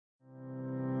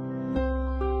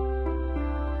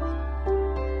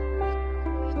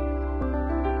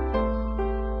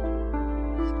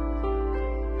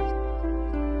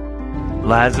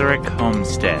Lazaric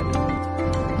Homestead.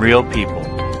 Real people.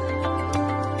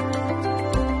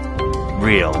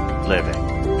 Real living.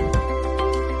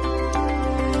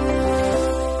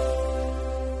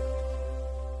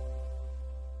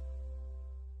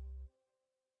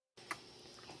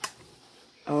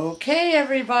 Okay,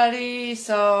 everybody,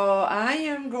 so I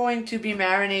am going to be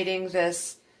marinating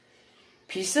this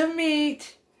piece of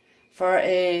meat for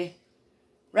a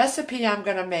recipe I'm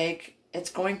going to make.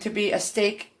 It's going to be a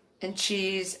steak and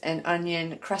cheese and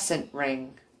onion crescent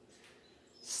ring.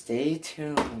 Stay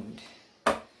tuned.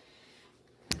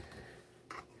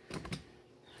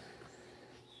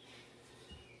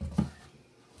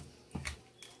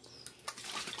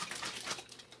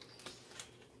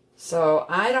 So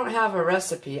I don't have a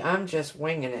recipe, I'm just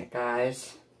winging it,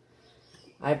 guys.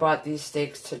 I bought these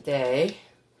steaks today.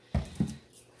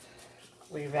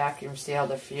 We vacuum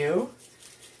sealed a few.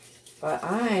 But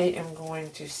I am going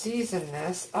to season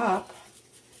this up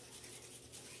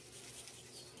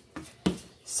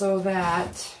so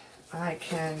that I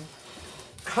can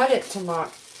cut it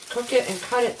tomorrow, cook it and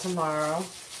cut it tomorrow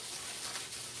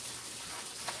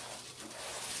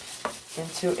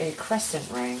into a crescent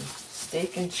ring.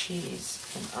 Steak and cheese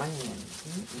and onion.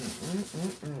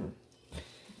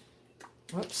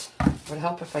 Whoops. Would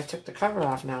help if I took the cover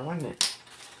off now, wouldn't it?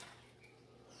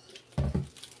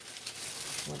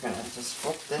 We're going to just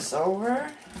flip this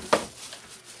over.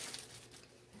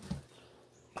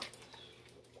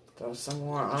 Throw some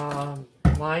more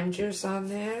lime juice on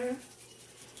there.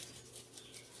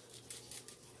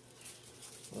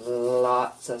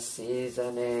 Lots of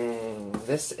seasoning.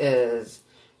 This is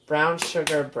brown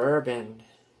sugar bourbon.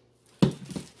 I'm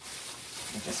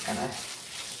just going to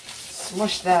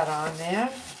smush that on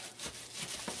there.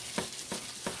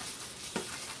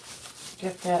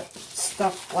 Get that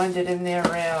stuff blended in there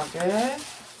real good.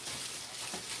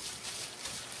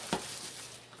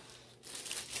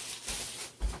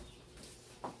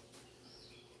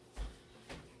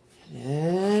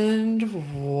 And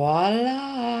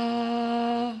voila!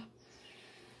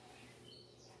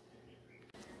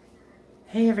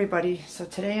 Hey everybody, so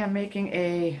today I'm making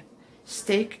a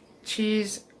steak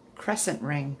cheese crescent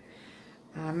ring.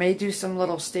 I may do some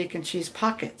little steak and cheese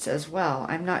pockets as well.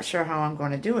 I'm not sure how I'm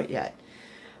going to do it yet.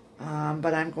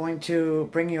 But I'm going to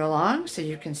bring you along so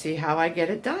you can see how I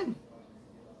get it done.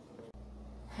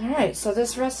 Alright, so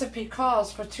this recipe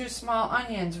calls for 2 small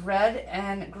onions, red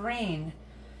and green,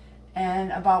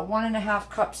 and about 1.5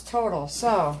 cups total.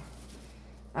 So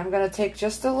I'm going to take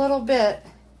just a little bit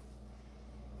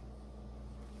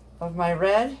of my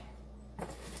red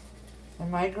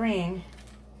and my green.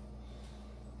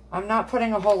 I'm not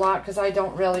putting a whole lot because I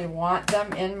don't really want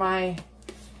them in my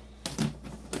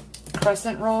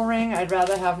crescent roll ring. I'd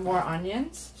rather have more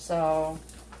onions, so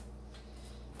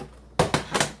I'm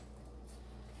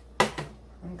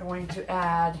going to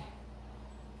add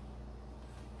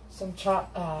some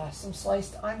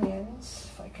sliced onions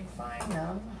if I can find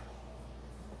them.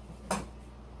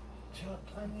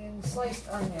 Chopped onions, sliced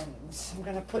onions. I'm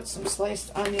going to put some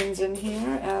sliced onions in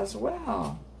here as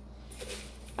well.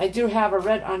 I do have a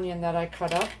red onion that I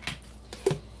cut up,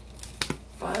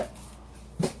 but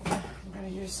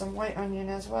use some white onion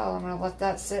as well. I'm going to let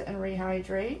that sit and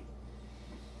rehydrate.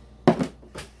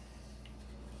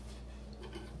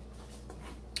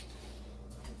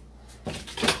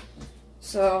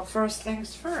 So first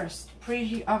things first,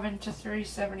 preheat oven to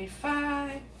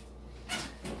 375.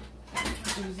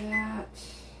 Do that.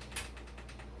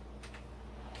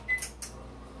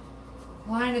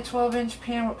 Line a 12-inch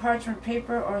pan with parchment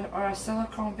paper or a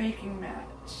silicone baking mat.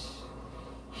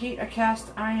 Heat a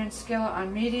cast iron skillet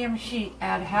on medium heat.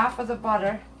 Add half of the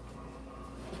butter.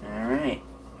 Alright,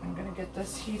 I'm going to get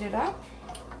this heated up.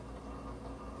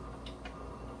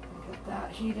 Get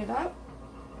that heated up.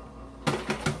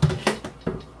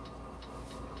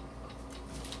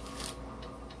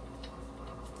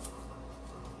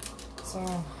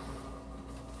 So,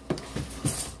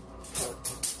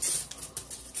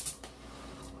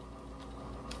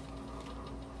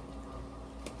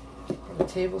 put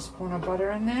a tablespoon of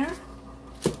butter in there.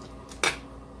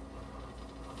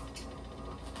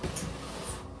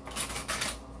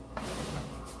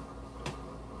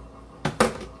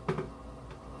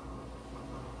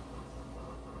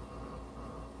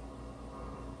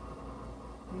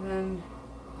 And then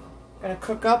I'm going to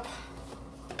cook up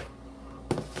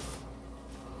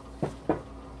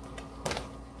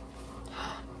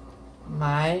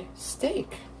my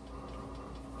steak.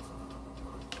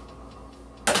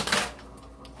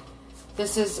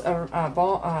 This is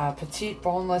a petite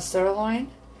boneless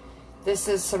sirloin. This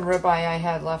is some ribeye I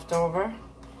had left over.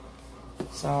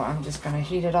 So I'm just going to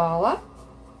heat it all up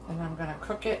and I'm gonna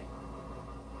cook it,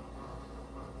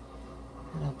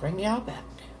 and I'll bring y'all back.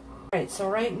 Alright, so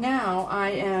right now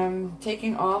I am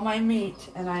taking all my meat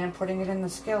and I am putting it in the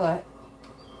skillet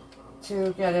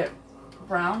to get it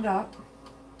browned up.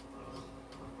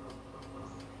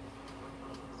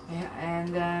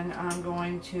 And then I'm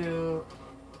going to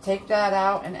take that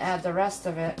out and add the rest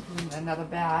of it in another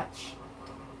batch.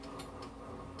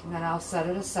 And then I'll set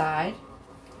it aside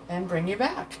and bring you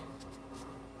back.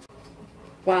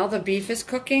 While the beef is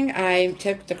cooking, I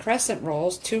took the Crescent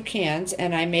rolls, 2 cans,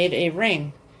 and I made a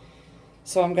ring.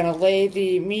 So I'm going to lay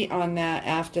the meat on that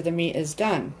after the meat is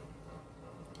done.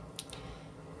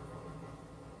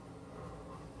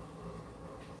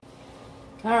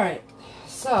 Alright,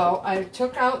 so I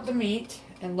took out the meat,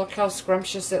 and look how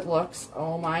scrumptious it looks.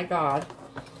 Oh my god.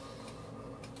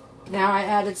 Now I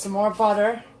added some more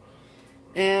butter,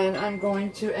 and I'm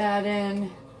going to add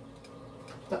in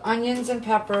the onions and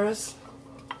peppers.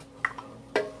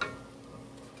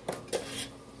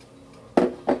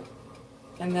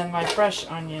 And then my fresh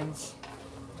onions.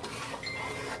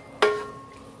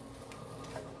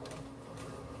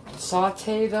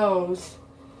 Saute those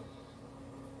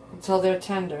until they're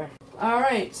tender.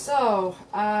 Alright, so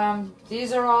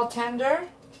these are all tender.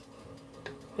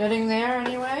 Getting there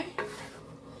anyway.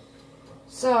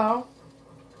 So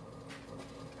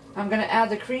I'm going to add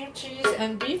the cream cheese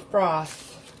and beef broth.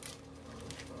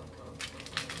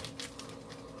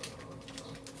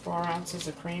 4 ounces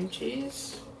of cream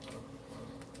cheese.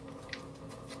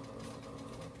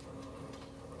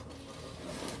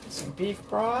 Some beef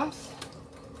broth.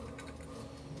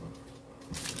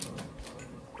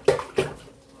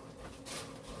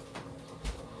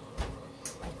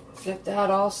 Get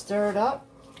that all stirred up.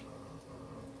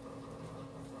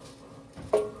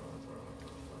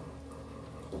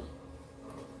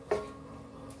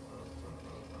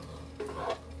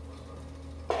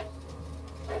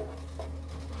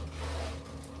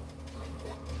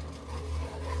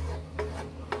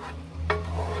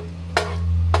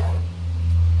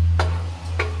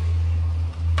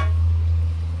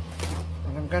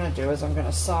 I'm going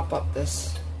to sop up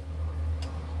this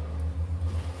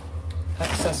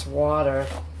excess water.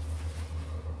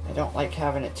 I don't like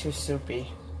having it too soupy.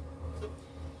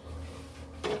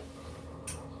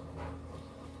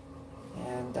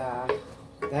 And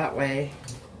that way,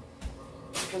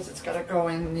 because it's got to go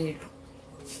in the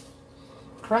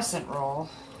crescent roll,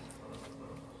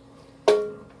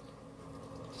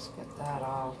 just get that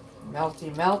all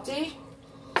melty.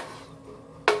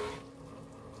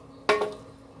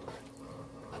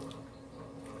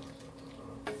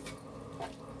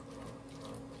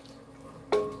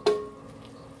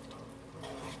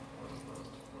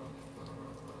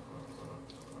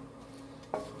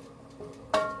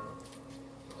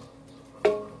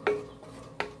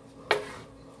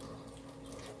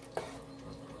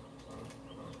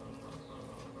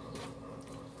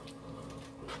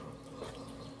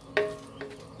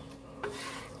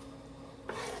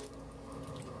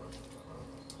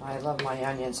 I love my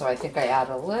onion, so I think I add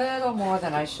a little more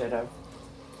than I should have,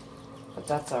 but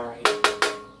that's all right.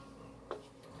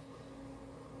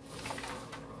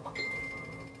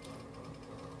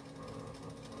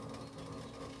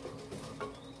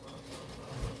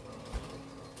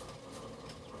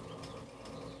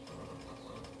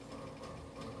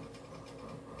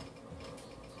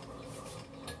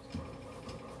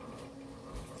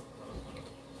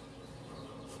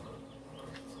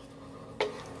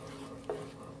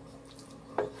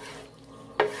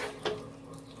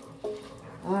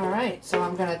 Alright, so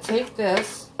I'm going to take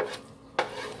this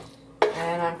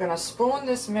and I'm going to spoon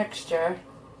this mixture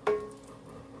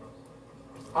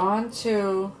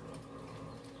onto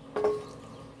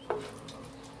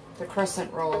the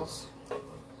crescent rolls.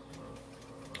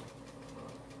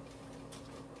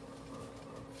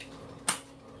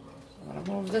 I'm going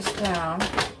to move this down. I'm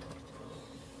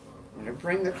going to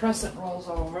bring the crescent rolls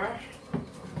over.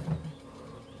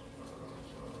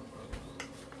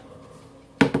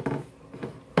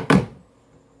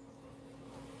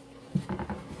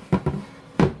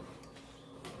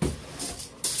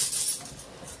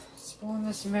 Spoon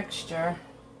this mixture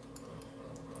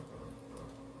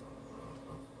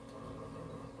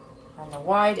on the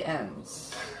wide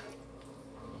ends.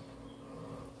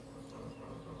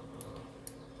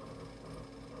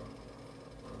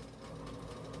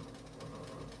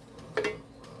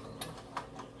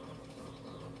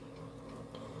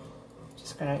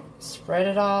 Just gonna spread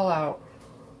it all out.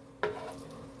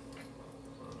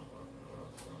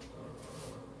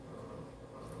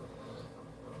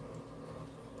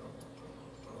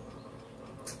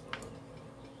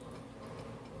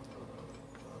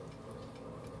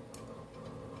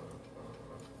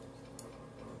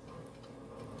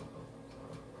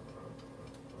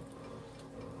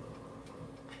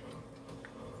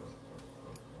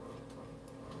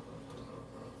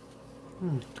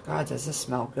 God, does this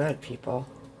smell good, people.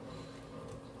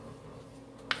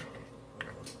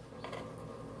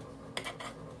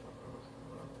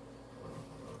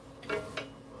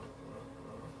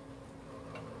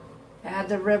 Add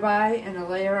the ribeye and a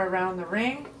layer around the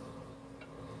ring.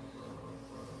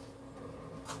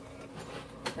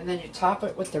 And then you top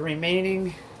it with the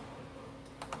remaining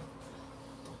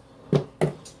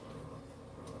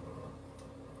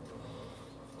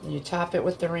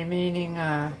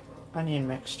onion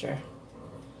mixture.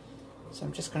 So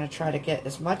I'm just going to try to get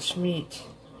as much meat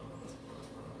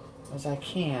as I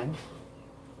can.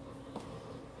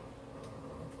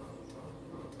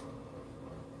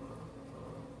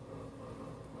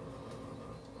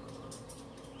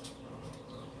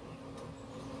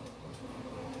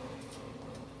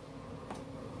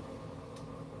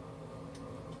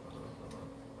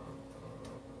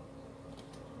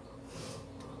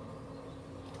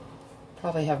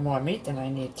 Probably have more meat than I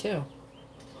need too.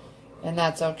 And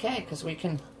that's okay, because we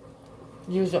can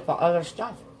use it for other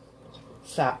stuff.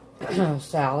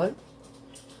 Salad,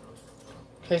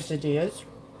 quesadillas.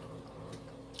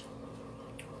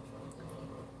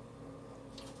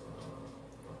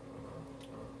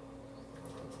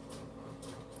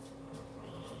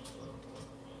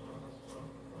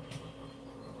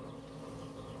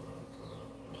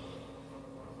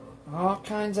 All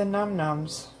kinds of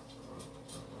num-nums.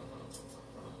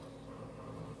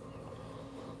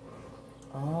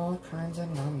 All kinds of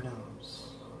num-nums.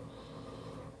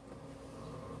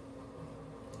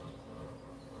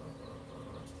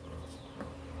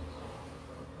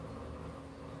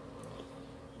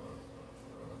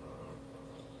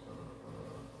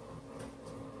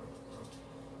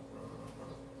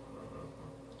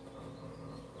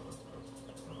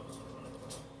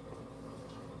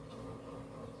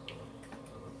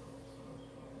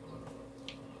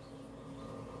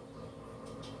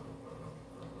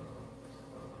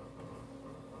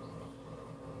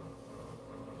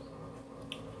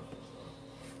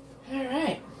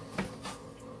 Alright,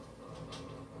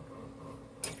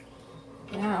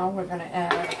 now we're going to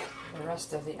add the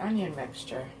rest of the onion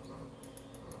mixture.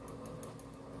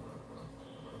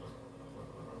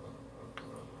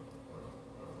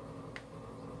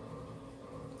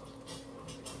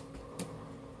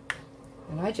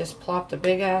 And I just plopped a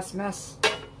big ass mess.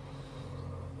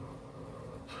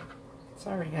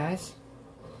 Sorry guys.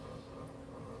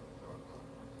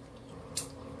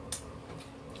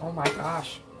 Oh my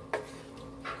gosh.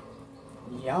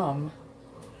 Yum.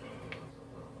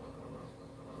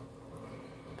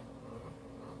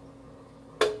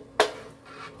 The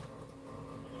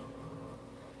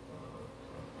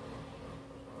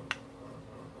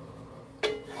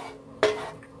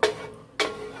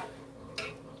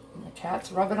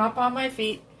cat's rubbing up on my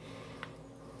feet.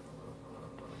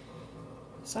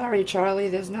 Sorry, Charlie,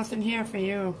 there's nothing here for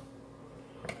you.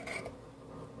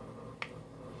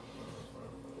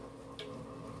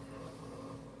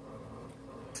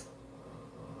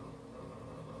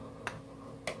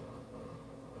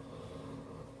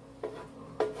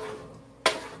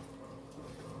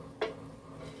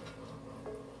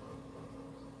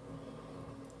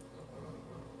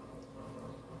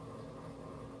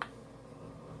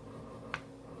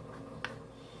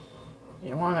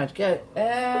 You want to get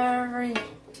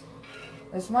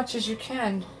as much as you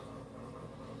can.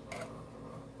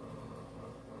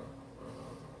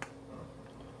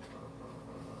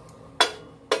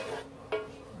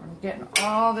 I'm getting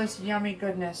all this yummy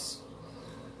goodness.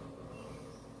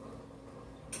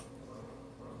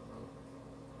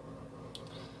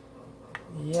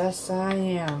 Yes, I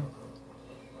am.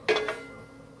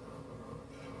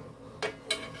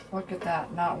 Look at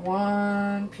that, not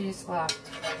one piece left.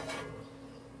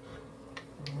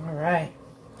 All right,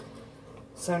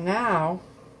 so now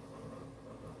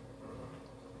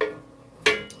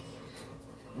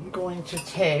I'm going to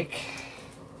take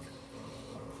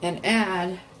and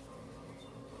add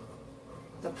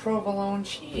the provolone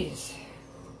cheese.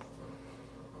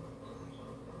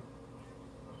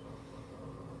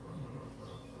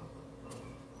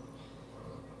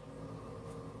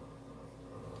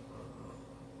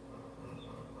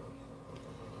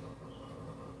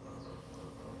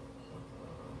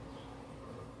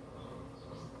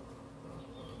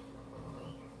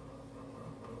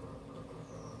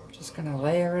 Just gonna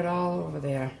layer it all over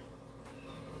there.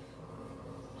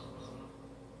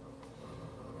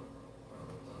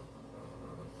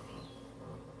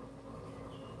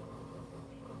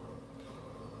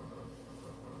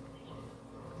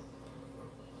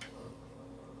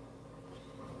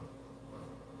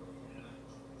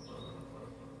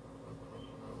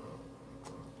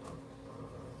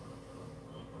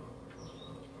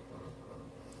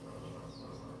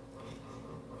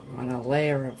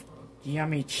 layer of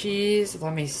yummy cheese,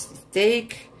 yummy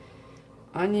steak,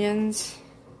 onions,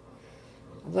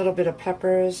 a little bit of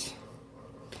peppers.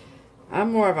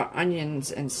 I'm more of an onions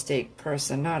and steak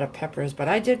person, not a peppers, but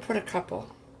I did put a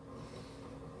couple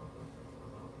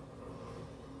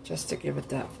just to give it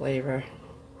that flavor.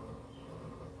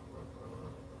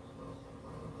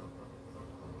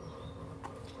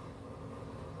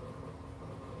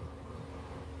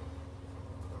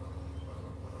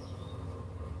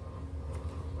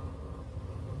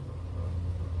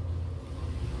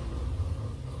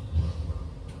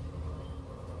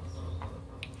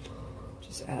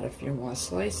 Just add a few more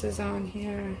slices on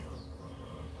here.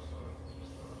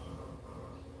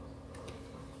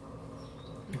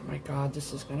 Oh my God,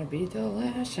 this is gonna be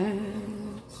delicious.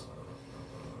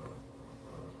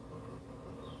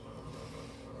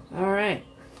 All right.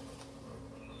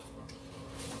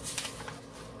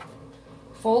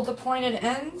 Fold the pointed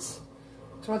ends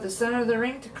toward the center of the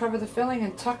ring to cover the filling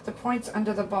and tuck the points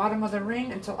under the bottom of the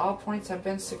ring until all points have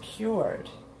been secured.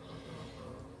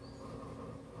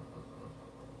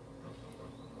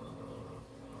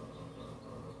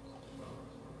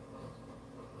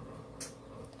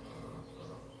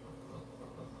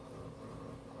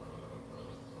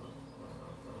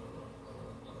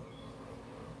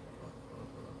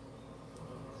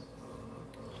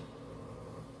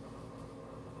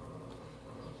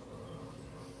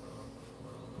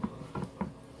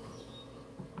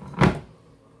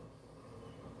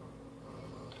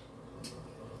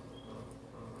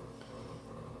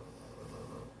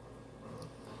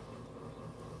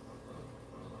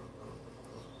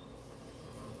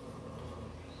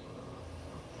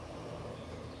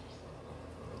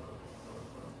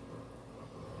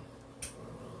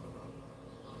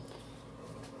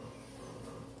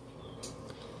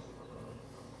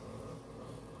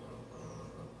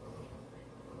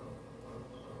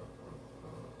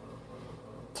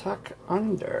 Tuck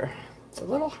under. It's a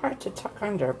little hard to tuck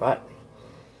under, but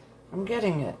I'm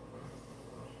getting it.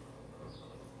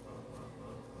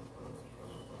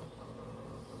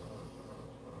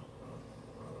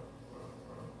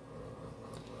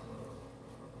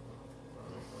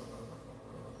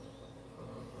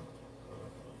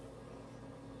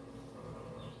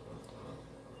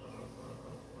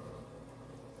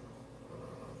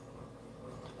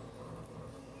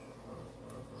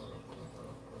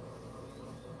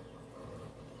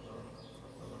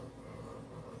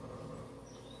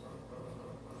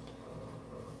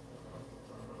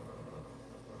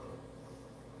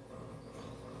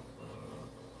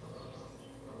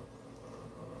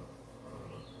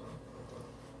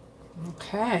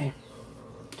 Okay.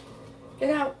 Get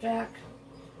out, Jack.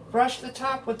 Brush the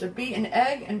top with the beaten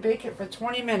egg and bake it for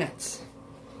 20 minutes.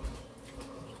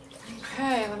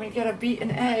 Okay, let me get a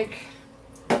beaten egg.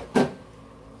 Oh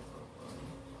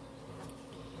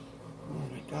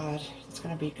my God, it's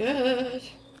gonna be good.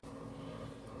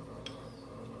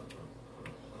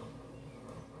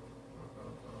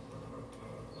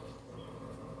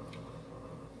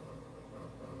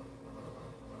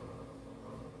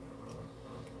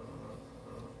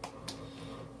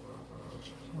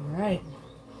 Alright,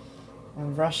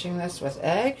 I'm brushing this with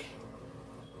egg.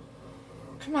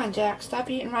 Come on, Jack, stop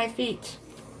eating my feet.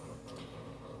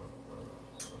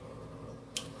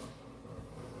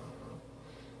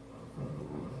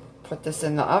 Put this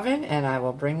in the oven and I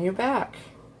will bring you back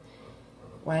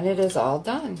when it is all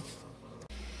done.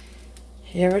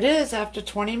 Here it is after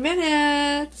 20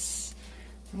 minutes.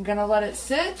 I'm gonna let it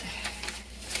sit.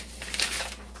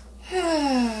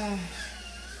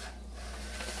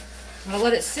 I'm gonna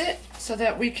let it sit so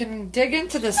that we can dig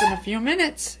into this in a few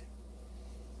minutes.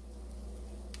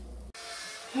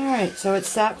 Alright, so it's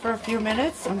sat for a few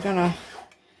minutes. I'm gonna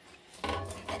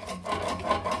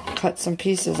cut some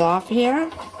pieces off here.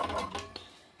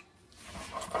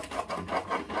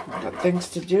 I've got things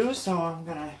to do, so I'm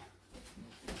gonna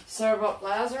serve up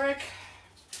Lazaric.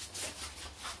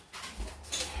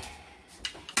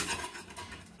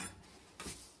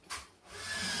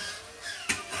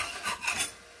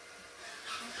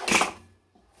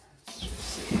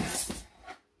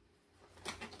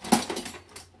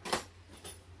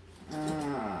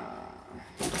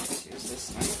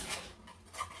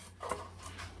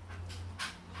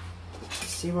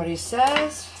 See what he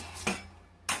says. I'll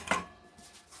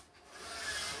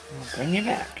bring you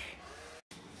back.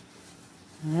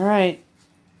 All right,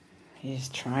 he's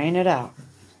trying it out.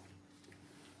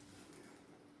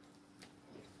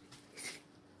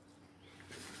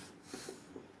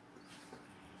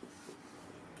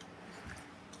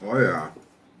 Oh yeah.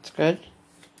 It's good?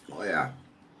 Oh yeah.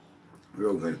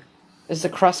 Real good. Is the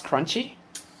crust crunchy?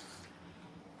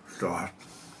 Soft.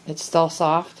 It's still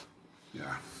soft.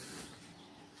 Yeah.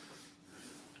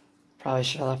 Probably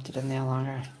should have left it in there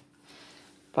longer.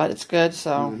 But it's good,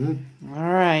 so. Mm-hmm.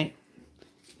 All right.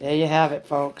 There you have it,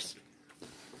 folks.